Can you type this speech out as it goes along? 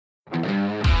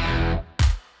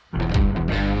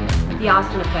The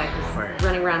Austin effect is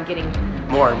running around getting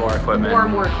more and more equipment. More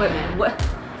and more equipment. What?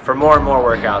 For more and more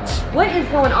workouts. What is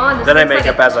going on? This then I make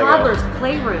like up as I go. Toddler's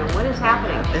playroom. What is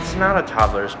happening? It's not a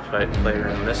toddler's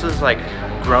playroom. This is like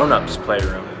grown-ups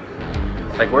playroom.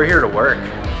 Like we're here to work,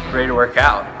 ready to work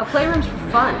out. A playroom's for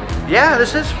fun. Yeah,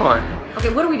 this is fun.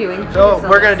 Okay, what are we doing? So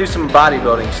we're gonna do some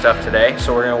bodybuilding stuff today.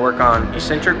 So we're gonna work on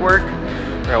eccentric work.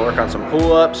 We're gonna work on some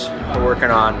pull-ups. We're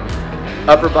working on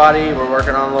upper body. We're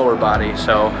working on lower body.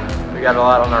 So we got a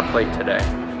lot on our plate today.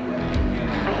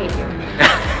 I hate you.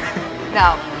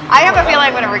 No, I have a feeling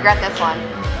I'm gonna regret this one.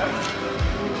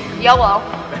 YOLO.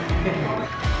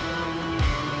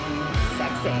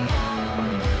 Sexy.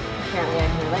 Apparently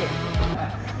I'm here late.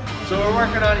 So we're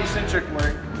working on eccentric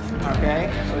work. Okay,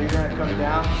 so you're gonna come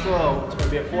down slow. It's gonna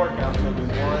be a 4 count. So we'll do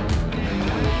 1, 2,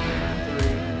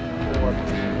 3, 4.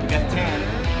 You got 10.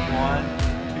 1,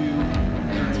 2,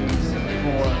 3,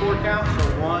 4. 4 count. So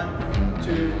 1,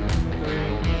 2,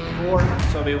 3, 4.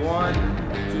 So it'll be 1,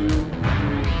 2,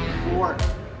 3, 4.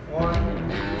 1,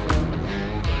 2,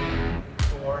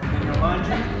 3, 4. And you're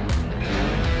lunging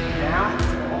down,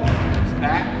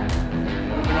 back.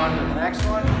 Moving on to the next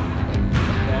one.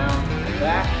 Down,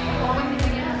 back.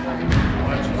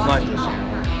 Lunges.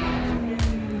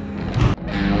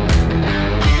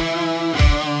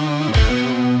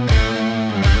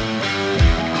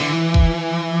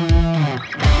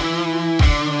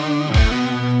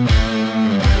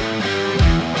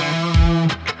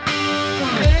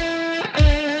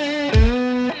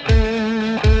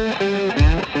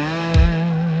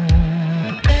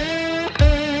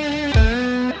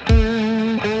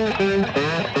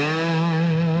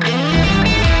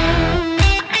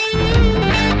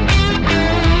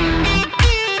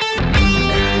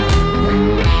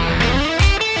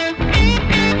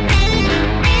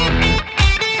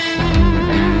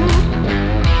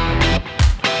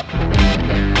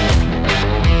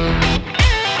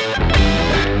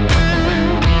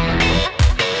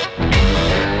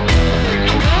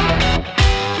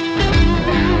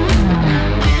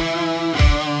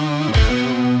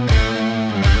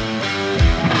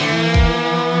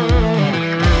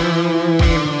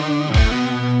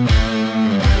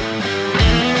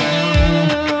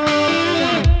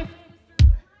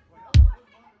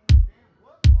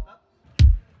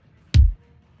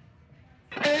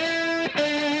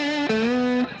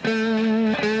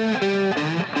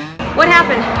 What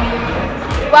happened?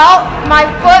 Well, my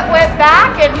foot went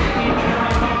back and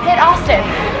hit Austin.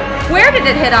 Where did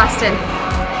it hit Austin?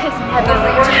 His nether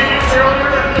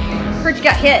regions. Heard you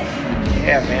got hit.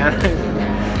 Yeah, man.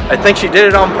 I think she did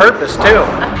it on purpose too.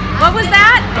 What was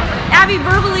that? Abby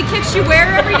verbally kicks you where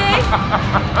every day?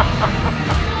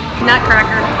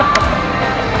 Nutcracker.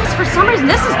 For some reason,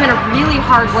 this has been a really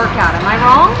hard workout. Am I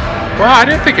wrong? Well, I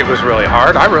didn't think it was really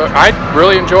hard. I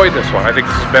really enjoyed this one. I think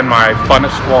this has been my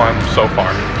funnest one so far.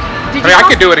 I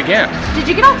could do it again. Did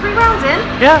you get all 3 rounds in?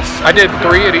 Yes, I did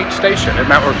 3 at each station.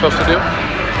 Isn't that what we're supposed to do?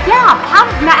 Yeah.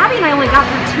 Abby and I only got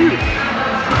through 2.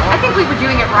 I think we were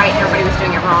doing it right and everybody was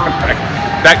doing it wrong.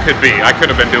 That could be. I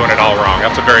could have been doing it all wrong.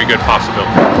 That's a very good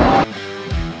possibility.